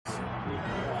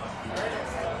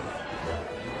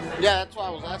Yeah, that's why I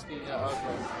was asking. Yeah,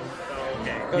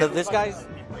 okay. No, this guy's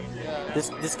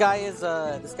this guy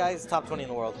is top 20 in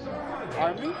the world.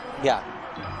 Army? Yeah,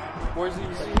 Where's he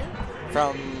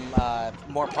from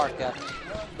Moore Park. Yeah.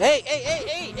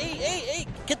 Hey!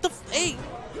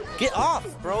 Get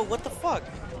off, bro! What the fuck?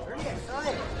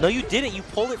 No, you didn't. You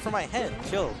pulled it from my head.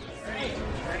 Chill.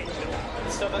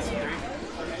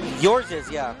 Yours is,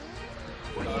 yeah.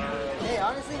 Hey,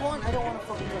 honestly, one, I don't want to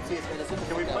fucking go see this man.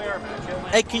 Can we play our matchup?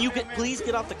 Hey, can you please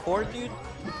get off the court, dude?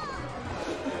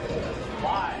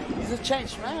 Why? He's a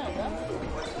changed man, man.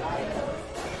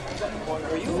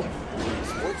 Are you a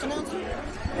sports announcer?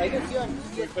 I guess you're on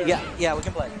ESPN. Yeah, we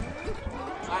can play.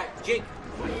 Alright, Jake.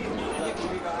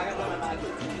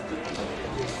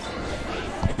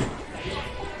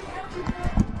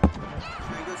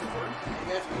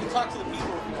 Yes, we can talk to the people if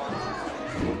you want.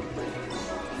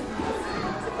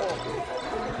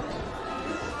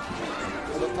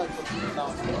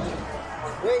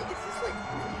 Wait, is this like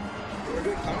we're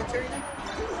doing commentary now?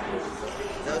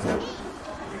 Is that what's happening?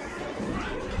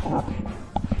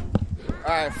 All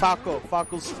right,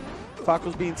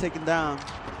 Falco's being taken down.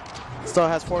 Still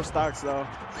has 4 stocks though.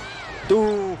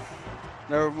 Dude,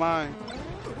 never mind.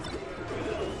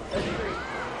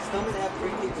 Stomach have 3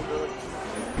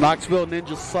 capabilities. Knoxville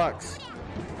Ninja sucks.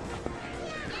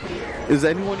 Is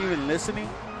anyone even listening?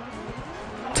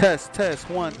 Test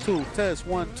 1 2. Test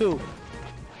 1 2.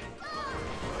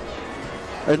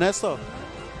 Ernesto.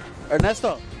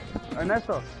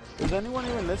 Is anyone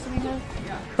even listening here?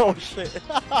 Yeah. Oh shit.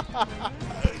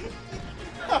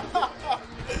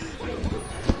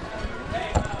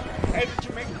 Hey, did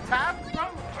you make the tab, bro?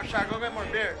 Or should I go get more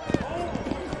beer?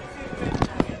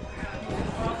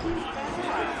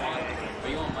 Are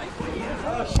you on mic?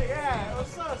 Oh shit, yeah.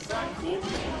 What's up, son?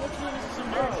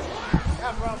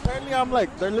 Yeah, bro. Apparently, I'm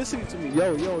like, they're listening to me.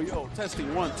 Yo.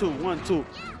 Testing 1 2 1 2.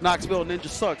 Knoxville Ninja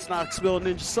sucks.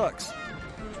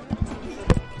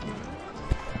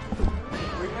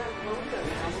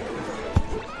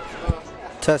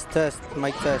 Test,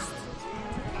 mic test.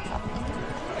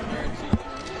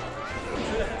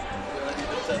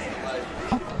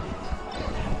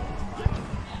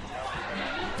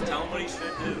 Tell him what he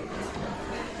should do.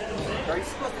 Are you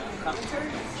supposed to do commentary?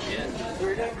 Yeah.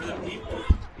 For the people.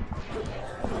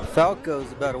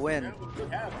 Falco's about to win.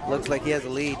 Looks like he has a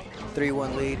lead,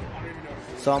 3-1 lead.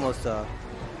 It's almost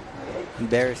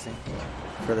embarrassing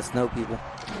for the snow people,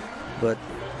 but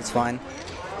it's fine.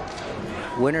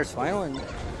 Winner's final, and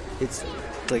it's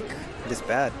like this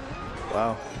bad.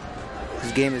 Wow,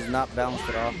 this game is not balanced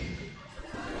at all.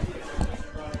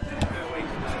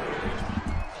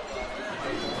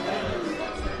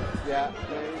 Yeah.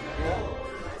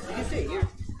 You can say here.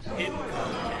 Hidden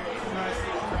commentary.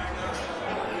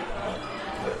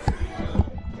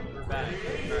 We're back.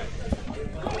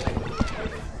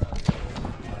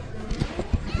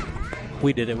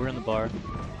 We did it. We're in the bar.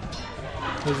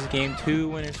 This is game 2,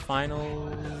 winners final.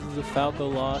 The Falco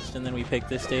lost, and then we picked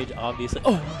this stage, obviously.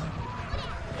 Oh!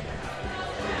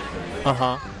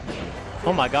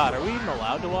 Oh my god, are we even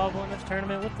allowed to wobble in this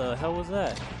tournament? What the hell was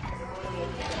that?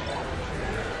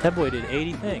 That boy did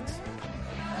 80 things.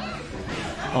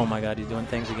 Oh my god, he's doing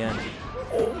things again.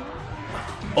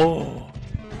 Oh!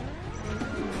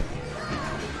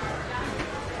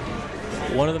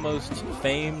 One of the most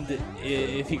famed,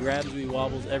 if he grabs me,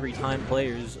 wobbles every time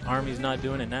players. Army's not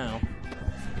doing it now.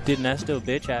 Did Nesto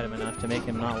bitch at him enough to make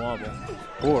him not wobble?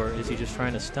 Or is he just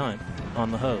trying to stunt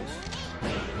on the host?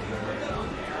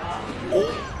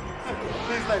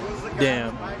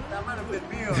 Damn. That might have been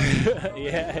me.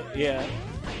 Yeah.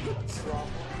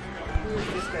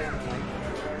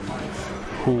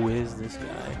 Who is this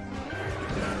guy?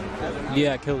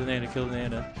 Yeah, kill the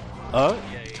Nana. Oh?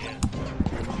 Yeah.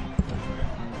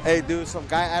 Hey, dude, some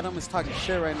guy Adam is talking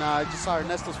shit right now. I just saw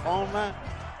Ernesto's phone, man.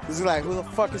 He's like, who the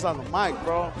fuck is on the mic,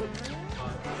 bro?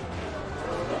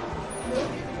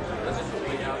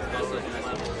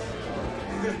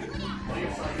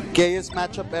 Gayest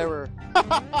matchup ever.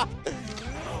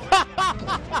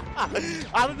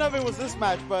 I don't know if it was this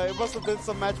match, but it must have been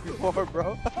some match before,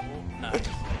 bro.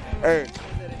 Hey.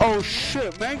 Oh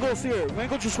shit, Mango's here.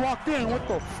 Mango just walked in. What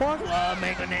the fuck?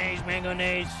 Mango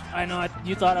Nage. I know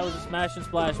you thought I was a smash and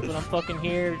splash, but I'm fucking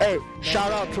here. Hey,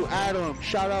 shout out to Adam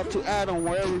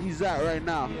wherever he's at right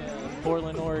now. Yeah,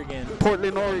 Portland, Oregon.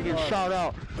 Shout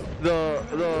out. The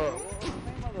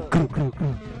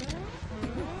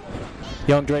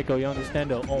Young Draco, Young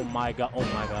Extendo. Oh my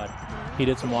god. He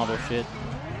did some wobble shit.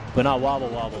 But not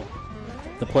wobble.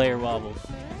 The player wobbles.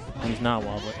 And he's not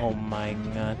wobbling. Oh my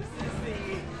god.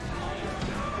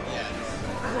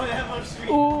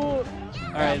 Ooh.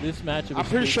 All right, this matchup. I'm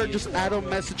pretty sure just Adam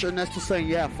messaged Ernesto saying,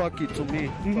 "Yeah, fuck you" to me.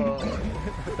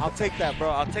 I'll take that, bro.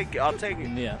 I'll take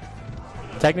it. Yeah.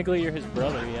 Technically, you're his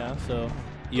brother, yeah. So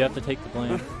you have to take the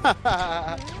blame.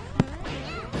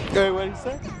 Hey, what he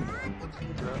said?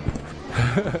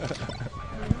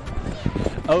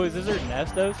 Oh, is this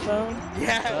Ernesto's phone?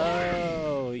 Yeah.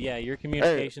 Oh, yeah. Your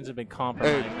communications have been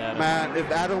compromised, Adam. Man, if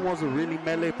Adam was a really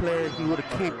melee player, he would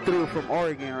have came through from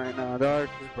Oregon right now, dog.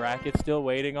 His bracket's still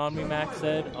waiting on me, Max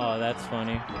said. Oh, that's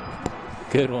funny.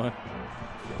 Good one.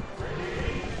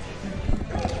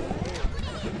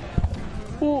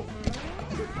 Ooh.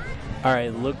 All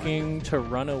right, looking to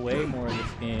run away more of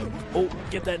this game. Oh,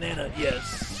 get that Nana.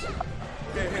 Yes.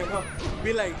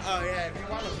 Be like, oh yeah, if you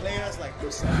want to play us like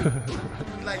this,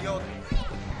 be like, yo,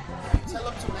 tell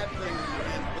them to not play with you,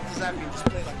 man. What does that mean? Just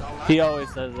play like all He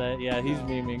always says that. Yeah, he's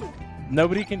memeing.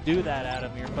 Nobody can do that,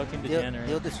 Adam. You're fucking degenerate.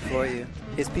 He'll destroy you.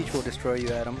 His speech will destroy you,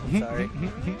 Adam. I'm sorry.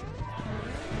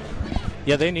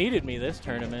 Yeah, they needed me this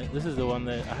tournament. This is the one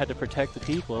that I had to protect the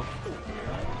people.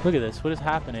 Look at this. What is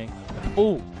happening?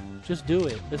 Oh, just do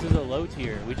it. This is a low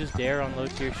tier. We just dare on low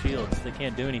tier shields. They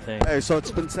can't do anything. Hey, so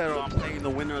it's Pincero. I'm playing the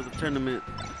winner of the tournament.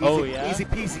 Easy, Oh, yeah? Easy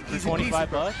peasy. For Easy 25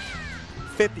 peasy. bucks?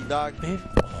 50, dog.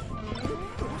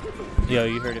 Yo,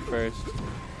 you heard it first.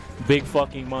 Big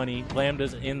fucking money.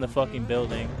 Lambda's in the fucking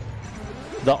building.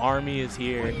 The army is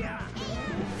here.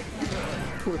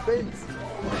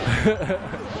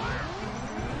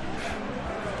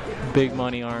 Big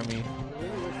money army.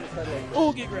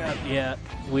 Oh, get grabbed. Yeah,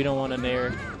 we don't want to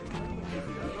nair.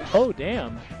 Oh,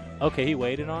 damn. Okay, he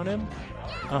waited on him.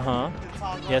 Uh-huh.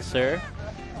 Yes, sir.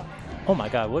 Oh my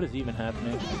god, what is even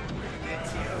happening?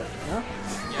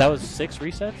 That was 6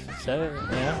 resets? 7?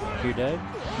 Yeah, you're dead?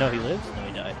 No, he lives? No,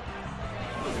 he died.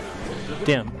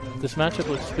 Damn, this matchup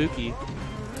looks spooky.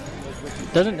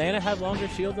 Doesn't Nana have longer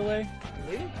shield delay?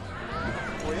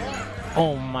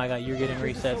 Oh my god, you're getting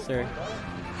reset, sir.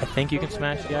 I think you can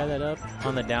smash the guy that up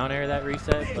on the down air that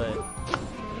reset, but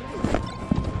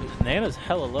Nana's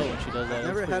hella low when she does that.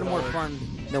 Never had more fun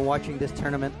than watching this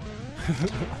tournament.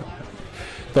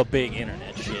 The big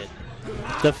internet shit.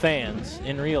 The fans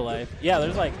in real life. Yeah,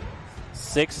 there's like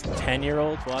 6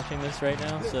 10-year-olds watching this right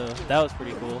now, so that was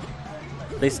pretty cool.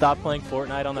 They stopped playing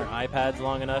Fortnite on their iPads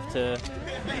long enough to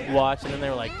watch, and then they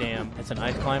were like, damn, it's an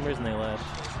Ice Climbers, and they left.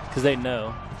 Because they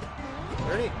know.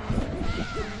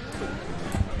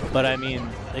 But I mean,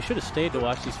 they should have stayed to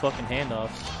watch these fucking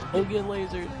handoffs. Oh, get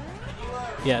lasered.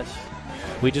 Yes.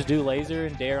 We just do laser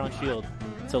and dare on shield.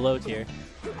 It's a low tier.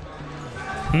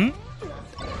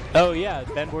 Oh, yeah,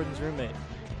 Ben Borden's roommate.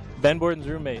 Ben Borden's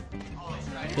roommate.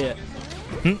 Yeah.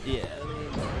 Yeah.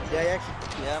 Yeah,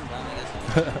 I'm done, I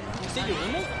guess. You said your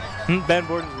roommate? Ben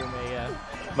Borden's roommate, yeah.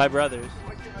 My brother's.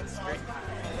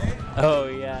 Oh,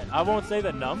 yeah. I won't say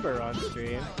the number on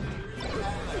stream.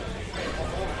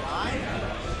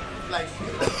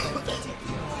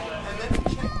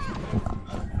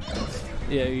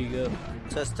 Yeah, here you go.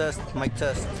 Test, mic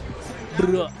test.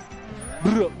 Bruh.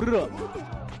 Bruh, bruh.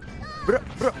 Bruh,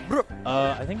 bruh, bruh.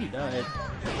 I think he died.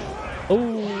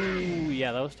 Oh,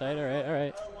 yeah, that was tight.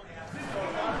 Alright.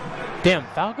 Damn,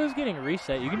 Falco's getting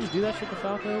reset. You can just do that shit to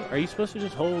Falco? Are you supposed to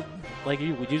just hold, like,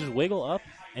 would you just wiggle up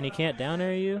and he can't down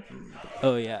air you?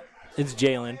 Oh, yeah. It's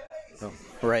Jalen. Oh,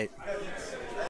 right.